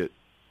advocate,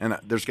 and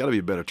there's got to be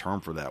a better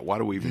term for that. Why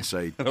do we even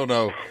say I don't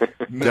know.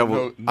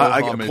 Devil?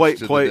 I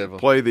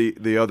play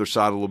the other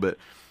side a little bit.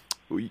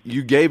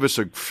 You gave us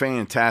a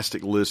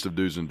fantastic list of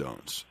do's and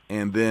don'ts,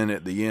 and then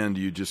at the end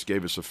you just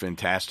gave us a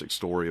fantastic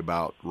story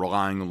about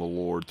relying on the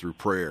Lord through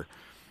prayer.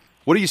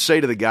 What do you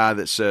say to the guy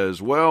that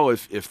says, well,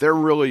 if they're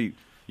really,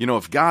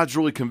 if God's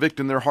really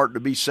convicting their heart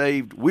to be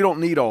saved, we don't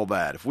need all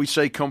that. If we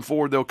say come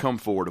forward, they'll come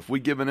forward. If we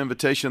give an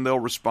invitation, they'll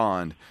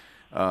respond.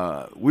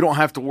 We don't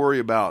have to worry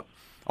about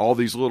all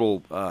these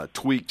little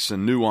tweaks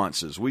and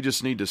nuances. We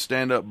just need to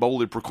stand up,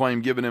 boldly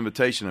proclaim, give an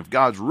invitation. If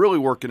God's really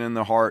working in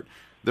their heart,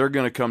 they're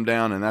going to come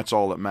down, and that's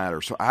all that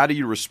matters. So how do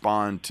you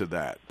respond to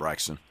that,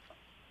 Braxton?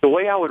 The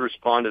way I would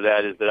respond to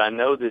that is that I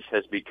know this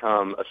has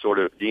become a sort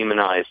of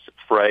demonized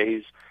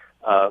phrase,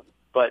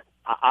 but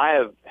I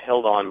have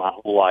held on my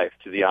whole life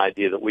to the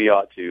idea that we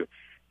ought to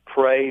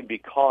pray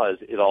because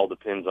it all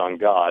depends on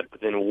God, but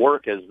then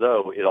work as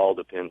though it all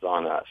depends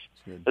on us.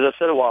 As I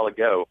said a while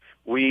ago,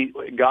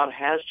 God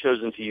has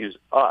chosen to use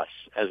us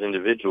as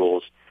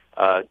individuals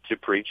to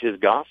preach his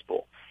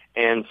gospel.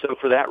 And so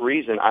for that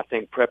reason, I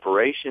think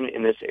preparation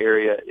in this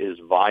area is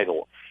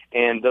vital.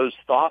 And those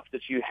thoughts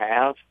that you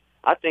have,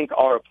 I think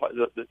are,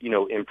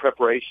 in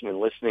preparation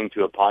and listening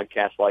to a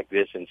podcast like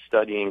this and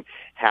studying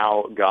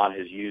how God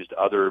has used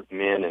other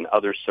men and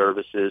other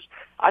services,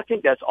 I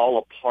think that's all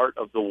a part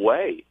of the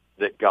way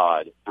that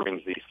God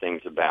brings these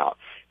things about.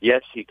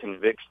 Yes, he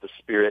convicts the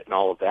Spirit and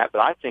all of that, but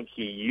I think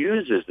he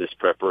uses this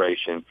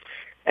preparation.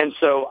 And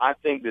so I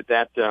think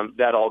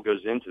that all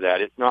goes into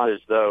that. It's not as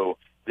though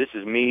this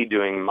is me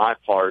doing my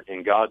part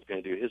and God's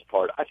going to do his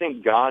part. I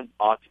think God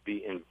ought to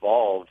be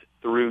involved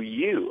through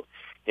you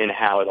in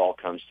how it all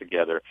comes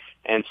together.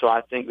 And so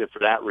I think that for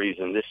that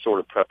reason, this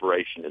sort of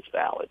preparation is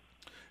valid.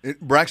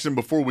 Braxton,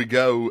 before we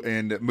go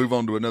and move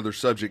on to another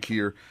subject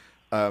here,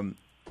 I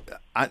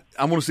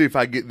want to see if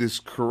I get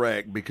this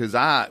correct, because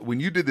when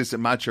you did this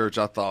at my church,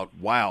 I thought,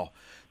 wow,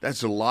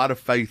 that's a lot of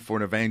faith for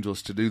an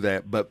evangelist to do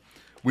that. But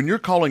when you're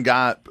calling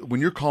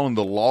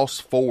the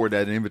lost forward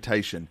at an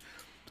invitation,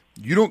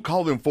 you don't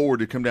call them forward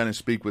to come down and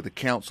speak with a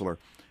counselor.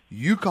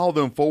 You call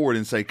them forward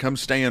and say, come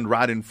stand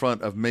right in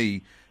front of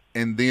me.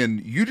 And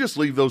then you just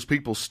leave those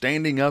people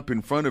standing up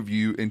in front of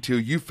you until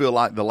you feel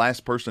like the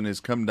last person has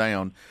come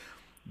down.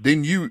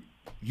 Then you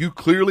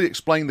clearly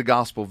explain the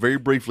gospel very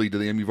briefly to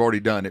them. You've already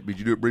done it, but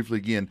you do it briefly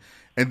again.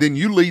 And then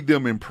you lead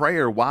them in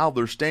prayer while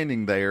they're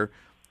standing there.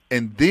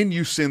 and then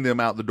you send them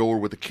out the door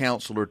with a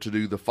counselor to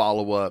do the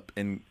follow-up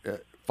and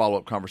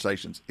follow-up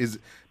conversations.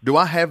 Do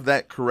I have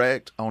that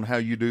correct on how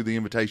you do the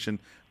invitation,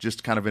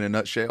 just kind of in a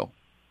nutshell?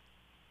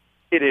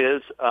 It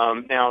is.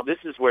 Now, this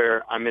is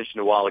where I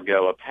mentioned a while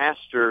ago, a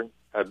pastor,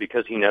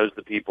 because he knows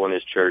the people in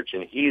his church,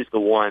 and he's the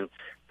one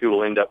who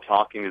will end up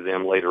talking to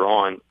them later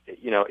on.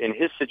 In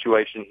his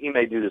situation, he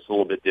may do this a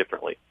little bit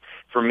differently.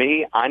 For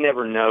me, I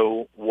never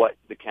know what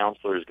the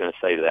counselor is going to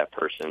say to that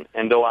person.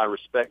 And though I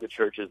respect the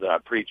churches that I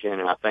preach in,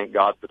 and I thank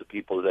God for the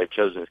people that they've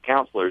chosen as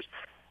counselors,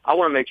 I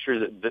want to make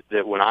sure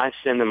that when I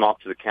send them off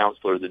to the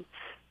counselor,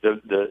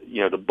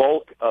 the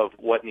bulk of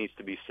what needs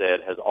to be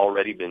said has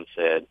already been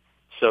said,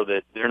 so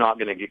that they're not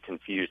going to get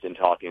confused in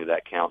talking to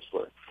that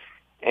counselor.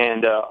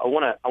 And I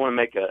want to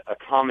make a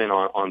comment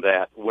on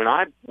that.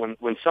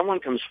 When someone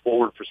comes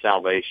forward for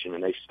salvation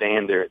and they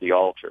stand there at the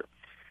altar,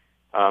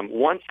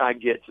 once I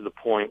get to the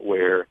point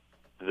where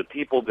the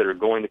people that are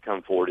going to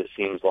come forward, it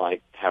seems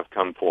like, have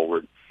come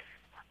forward,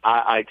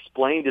 I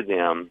explain to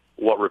them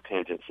what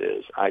repentance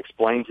is. I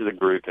explain to the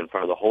group in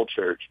front of the whole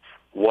church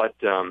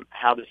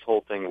how this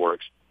whole thing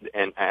works,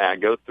 and I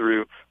go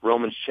through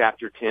Romans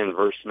chapter 10,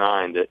 verse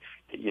 9,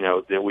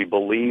 that we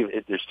believe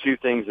there's two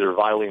things that are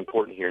vitally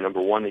important here.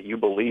 Number one, that you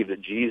believe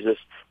that Jesus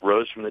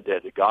rose from the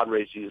dead, that God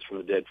raised Jesus from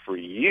the dead for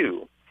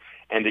you,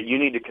 and that you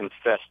need to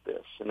confess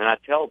this. And then I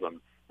tell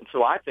them, and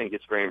so I think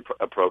it's very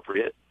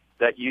appropriate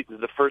that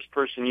the first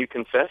person you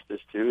confess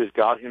this to is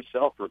God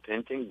himself,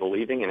 repenting,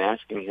 believing, and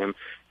asking him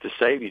to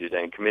save you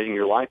today and committing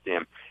your life to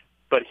him.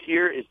 But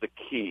here is the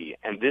key,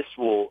 and this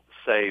will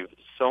save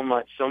so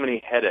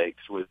many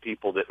headaches with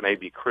people that may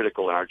be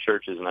critical in our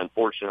churches, and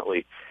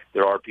unfortunately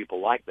there are people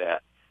like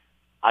that.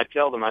 I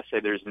tell them, I say,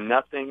 there's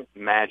nothing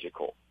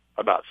magical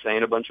about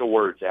saying a bunch of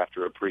words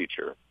after a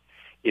preacher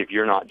if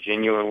you're not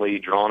genuinely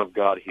drawn of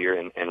God here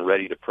and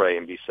ready to pray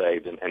and be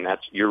saved, and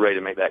you're ready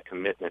to make that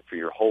commitment for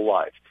your whole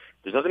life.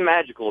 There's nothing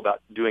magical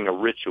about doing a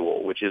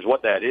ritual, which is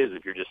what that is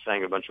if you're just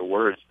saying a bunch of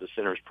words, the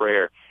sinner's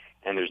prayer,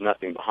 and there's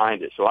nothing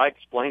behind it. So I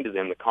explain to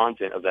them the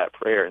content of that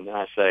prayer, and then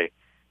I say,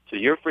 so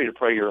you're free to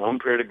pray your own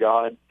prayer to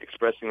God,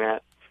 expressing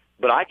that,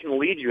 but I can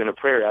lead you in a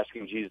prayer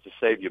asking Jesus to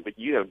save you, but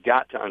you have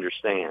got to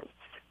understand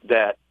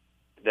that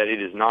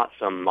it is not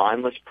some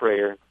mindless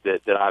prayer,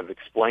 that I've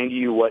explained to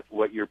you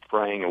what you're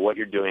praying and what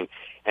you're doing,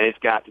 and it's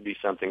got to be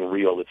something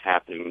real that's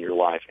happening in your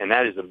life. And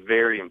that is a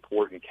very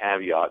important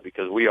caveat,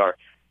 because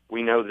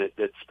we know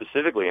that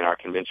specifically in our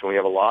convention, we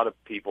have a lot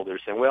of people that are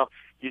saying, well,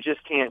 you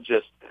just can't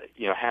just,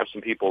 have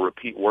some people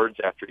repeat words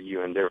after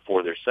you and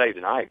therefore they're saved.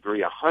 And I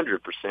agree 100%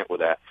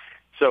 with that.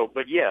 So,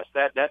 but yes,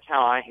 that's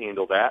how I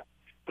handle that.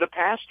 But a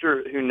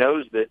pastor who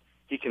knows that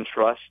he can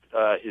trust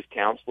his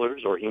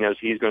counselors, or he knows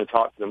he's going to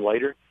talk to them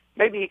later,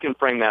 maybe he can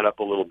frame that up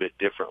a little bit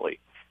differently.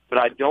 But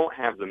I don't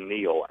have them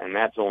kneel, and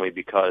that's only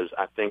because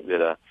I think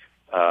that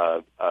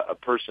a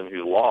person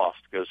who's lost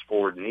goes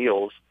forward and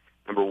kneels.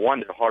 Number one,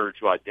 they're harder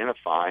to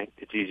identify.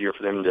 It's easier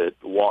for them to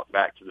walk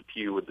back to the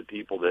pew with the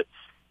people that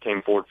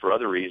came forward for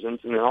other reasons.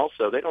 And then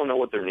also, they don't know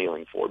what they're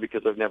kneeling for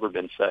because they've never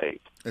been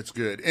saved. That's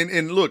good.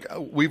 And look,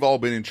 we've all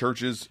been in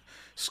churches.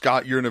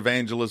 Scott, you're an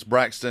evangelist.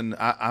 Braxton,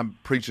 I'm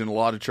preaching in a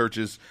lot of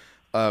churches.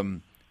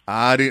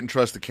 I didn't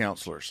trust the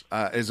counselors.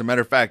 As a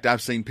matter of fact,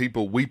 I've seen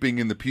people weeping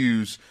in the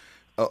pews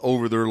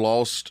over their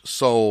lost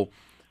soul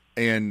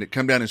and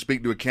come down and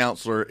speak to a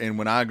counselor. And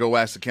when I go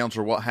ask the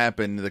counselor what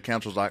happened, the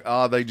counselor's like,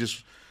 they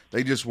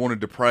just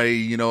wanted to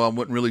pray. I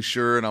wasn't really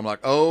sure. And I'm like,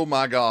 oh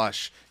my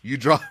gosh, you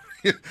dropped.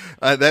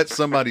 That's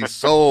somebody's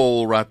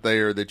soul right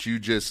there that you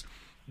just,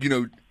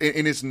 and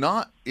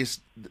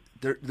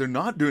they're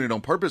not doing it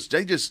on purpose.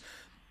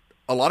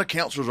 A lot of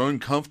counselors are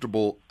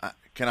uncomfortable.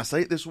 Can I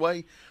say it this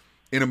way?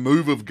 In a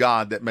move of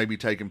God that may be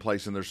taking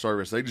place in their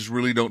service. They just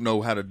really don't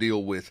know how to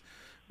deal with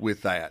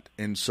that.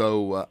 And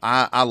so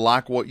I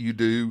like what you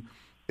do,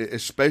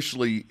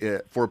 especially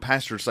for a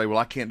pastor to say, well,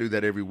 I can't do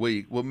that every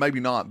week. Well, maybe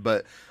not,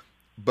 but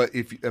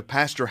if a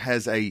pastor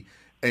has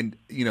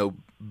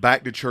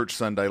back to church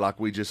Sunday like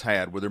we just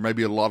had, where there may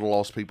be a lot of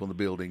lost people in the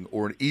building,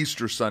 or an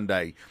Easter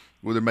Sunday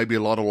where there may be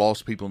a lot of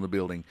lost people in the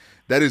building,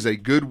 that is a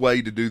good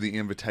way to do the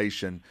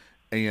invitation.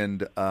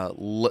 And,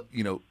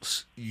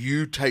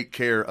 you take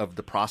care of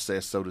the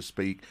process, so to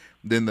speak,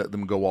 then let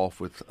them go off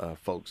with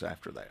folks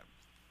after that.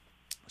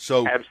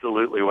 So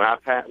absolutely. When I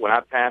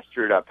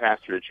pastored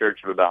a church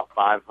of about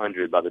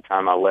 500 by the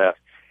time I left,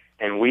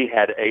 and we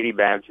had 80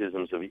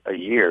 baptisms a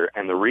year.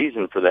 And the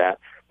reason for that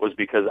was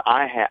because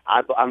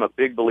I'm a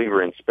big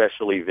believer in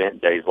special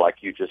event days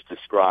like you just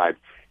described.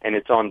 And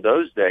it's on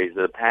those days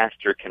that a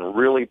pastor can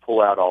really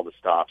pull out all the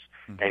stops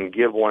and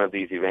give one of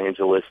these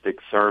evangelistic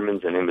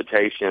sermons and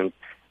invitations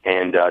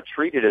and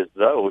treat it as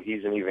though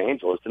he's an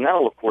evangelist. And that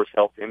will, of course,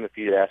 help him if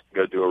he has to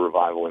go do a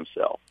revival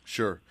himself.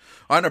 Sure.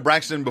 All right, now,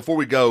 Braxton, before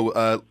we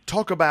go,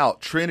 talk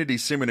about Trinity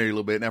Seminary a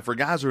little bit. Now, for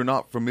guys who are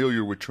not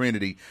familiar with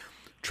Trinity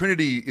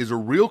is a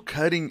real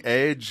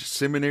cutting-edge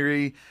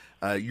seminary.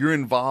 You're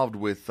involved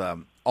with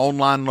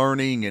online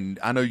learning, and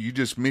I know you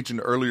just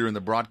mentioned earlier in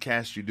the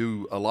broadcast you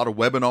do a lot of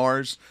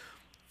webinars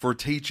for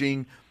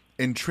teaching.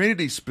 And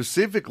Trinity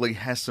specifically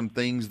has some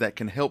things that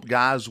can help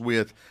guys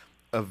with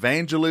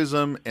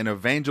evangelism and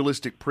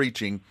evangelistic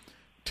preaching.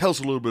 Tell us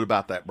a little bit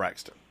about that,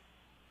 Braxton.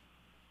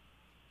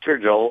 Sure,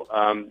 Joel.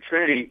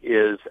 Trinity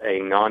is a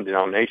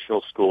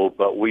non-denominational school,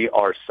 but we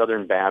are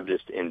Southern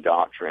Baptist in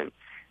doctrine.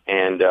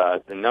 And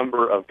the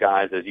number of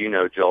guys, as you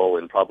know, Joel,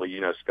 and probably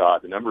you know,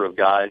 Scott, the number of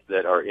guys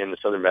that are in the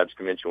Southern Baptist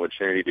Convention with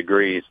Trinity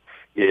degrees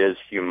is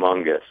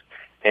humongous.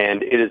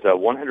 And it is a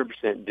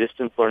 100%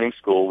 distance learning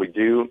school. We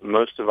do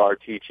most of our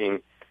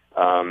teaching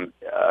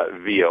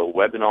via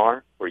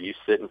webinar, where you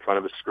sit in front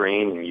of a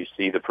screen and you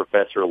see the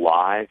professor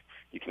live.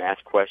 You can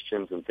ask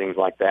questions and things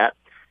like that.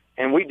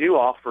 And we do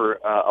offer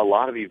a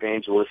lot of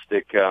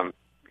evangelistic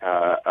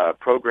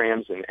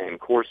programs and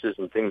courses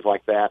and things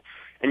like that.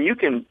 And you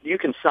can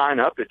sign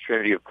up at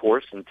Trinity, of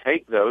course, and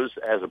take those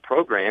as a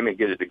program and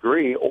get a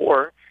degree,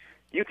 or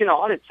you can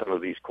audit some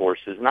of these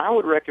courses. And I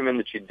would recommend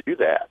that you do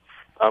that.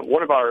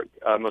 One of our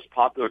most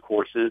popular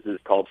courses is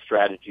called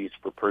Strategies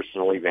for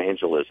Personal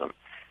Evangelism,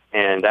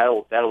 and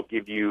that'll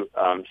give you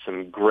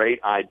some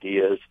great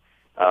ideas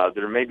that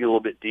are maybe a little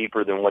bit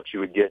deeper than what you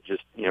would get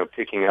just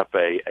picking up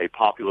a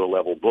popular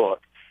level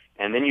book.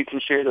 And then you can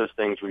share those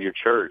things with your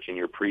church in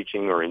your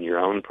preaching or in your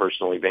own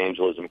personal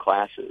evangelism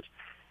classes.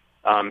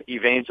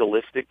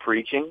 Evangelistic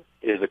preaching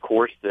is a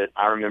course that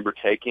I remember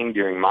taking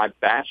during my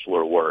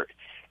bachelor work,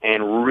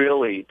 and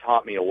really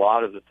taught me a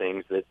lot of the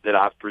things that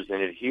I've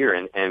presented here,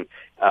 and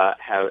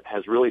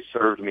has really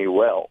served me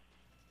well.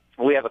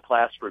 We have a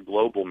class for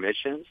global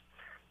missions.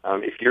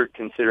 If you're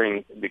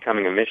considering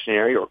becoming a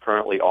missionary or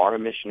currently are a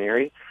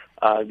missionary,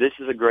 this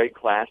is a great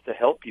class to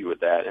help you with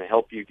that and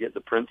help you get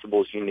the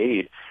principles you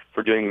need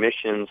for doing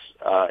missions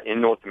in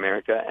North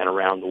America and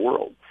around the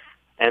world.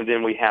 And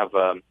then we have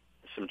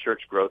some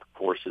church growth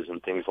courses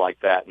and things like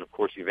that. And, of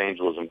course,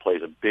 evangelism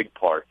plays a big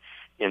part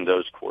in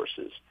those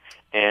courses.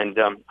 And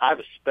I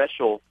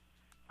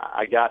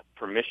got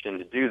permission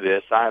to do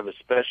this.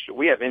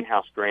 We have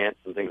in-house grants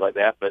and things like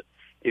that, but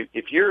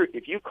if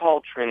you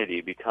call Trinity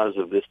because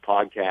of this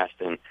podcast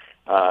and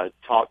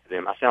talk to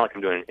them, I sound like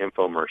I'm doing an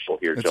infomercial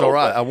here, Joel. It's all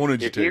right. I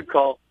wanted you to.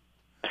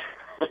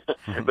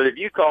 But if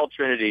you call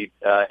Trinity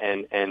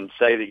and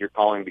say that you're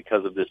calling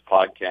because of this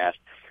podcast,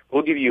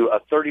 we'll give you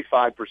a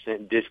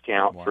 35%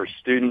 discount for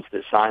students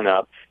that sign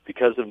up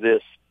because of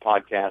this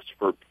podcast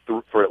for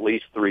at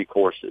least 3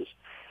 courses.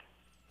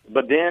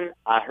 But then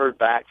I heard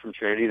back from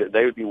Trinity that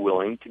they would be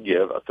willing to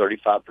give a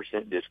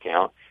 35%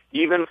 discount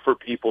even for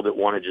people that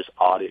want to just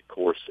audit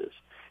courses.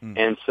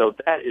 And so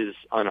that is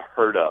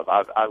unheard of.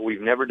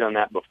 We've never done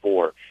that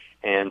before.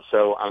 And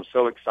so I'm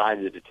so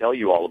excited to tell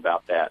you all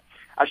about that.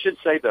 I should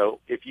say, though,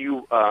 if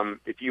you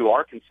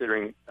are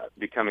considering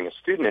becoming a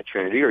student at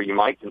Trinity, or you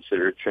might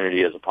consider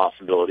Trinity as a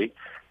possibility,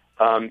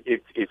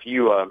 if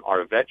you are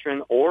a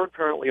veteran or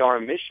currently are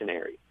a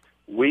missionary,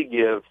 we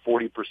give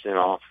 40%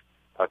 off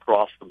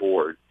across the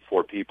board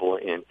for people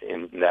in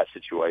that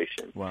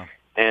situation. Wow.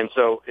 And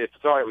so if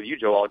it's all right with you,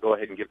 Joe, I'll go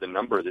ahead and give the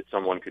number that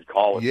someone could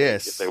call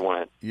if they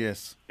want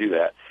to do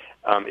that.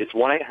 It's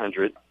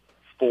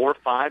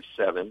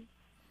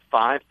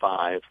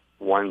 1-800-457-5510,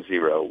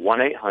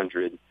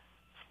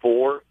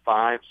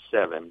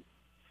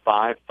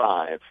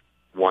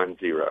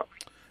 1-800-457-5510.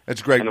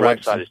 That's great, and the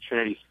Braxton.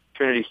 website is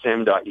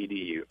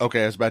trinitysem.edu.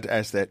 Okay, I was about to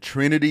ask that.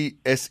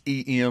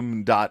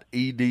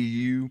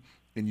 trinitysem.edu.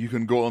 And you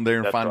can go on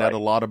there and find out a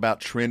lot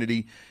about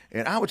Trinity.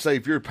 And I would say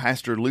if you're a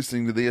pastor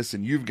listening to this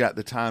and you've got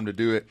the time to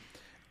do it,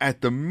 at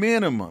the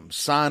minimum,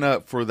 sign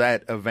up for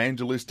that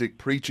evangelistic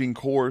preaching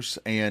course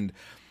and,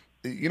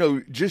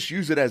 just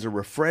use it as a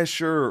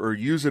refresher or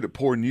use it to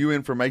pour new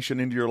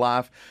information into your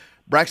life.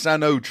 Braxton, I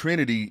know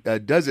Trinity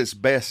does its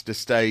best to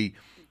stay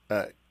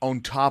on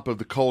top of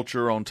the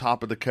culture, on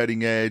top of the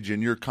cutting edge,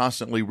 and you're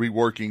constantly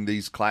reworking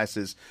these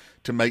classes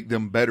to make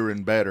them better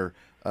and better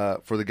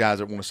for the guys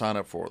that want to sign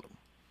up for them.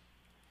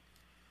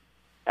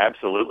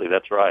 Absolutely,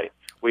 that's right.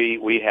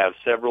 We have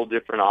several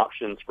different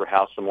options for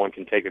how someone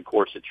can take a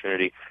course at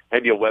Trinity.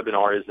 Maybe a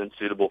webinar isn't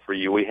suitable for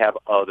you. We have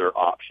other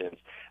options.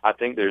 I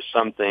think there's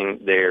something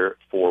there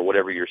for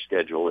whatever your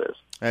schedule is.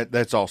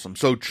 That's awesome.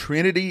 So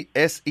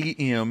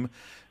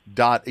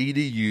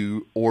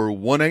trinitysem.edu or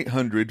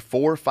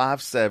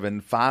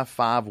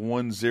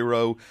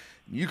 1-800-457-5510.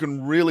 You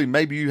can really,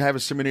 maybe you have a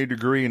seminary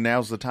degree and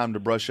now's the time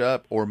to brush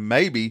up, or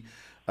maybe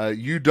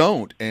you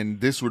don't,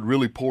 and this would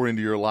really pour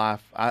into your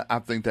life. I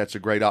think that's a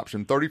great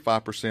option.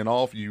 35%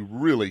 off. You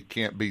really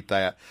can't beat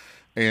that.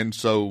 And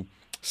so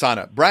sign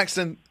up.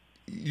 Braxton,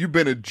 you've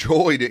been a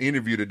joy to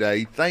interview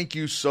today. Thank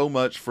you so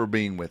much for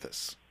being with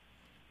us.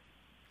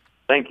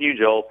 Thank you,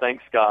 Joel.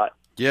 Thanks, Scott.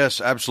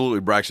 Yes, absolutely,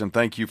 Braxton.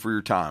 Thank you for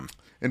your time.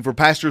 And for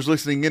pastors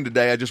listening in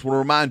today, I just want to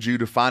remind you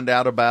to find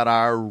out about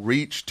our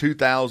Reach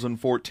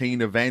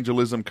 2014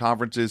 evangelism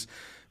conferences.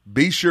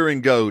 Be sure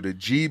and go to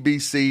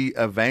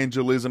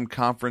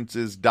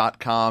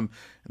gbcevangelismconferences.com,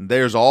 and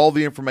there's all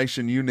the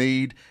information you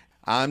need.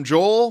 I'm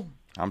Joel.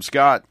 I'm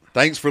Scott.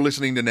 Thanks for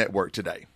listening to Network Today.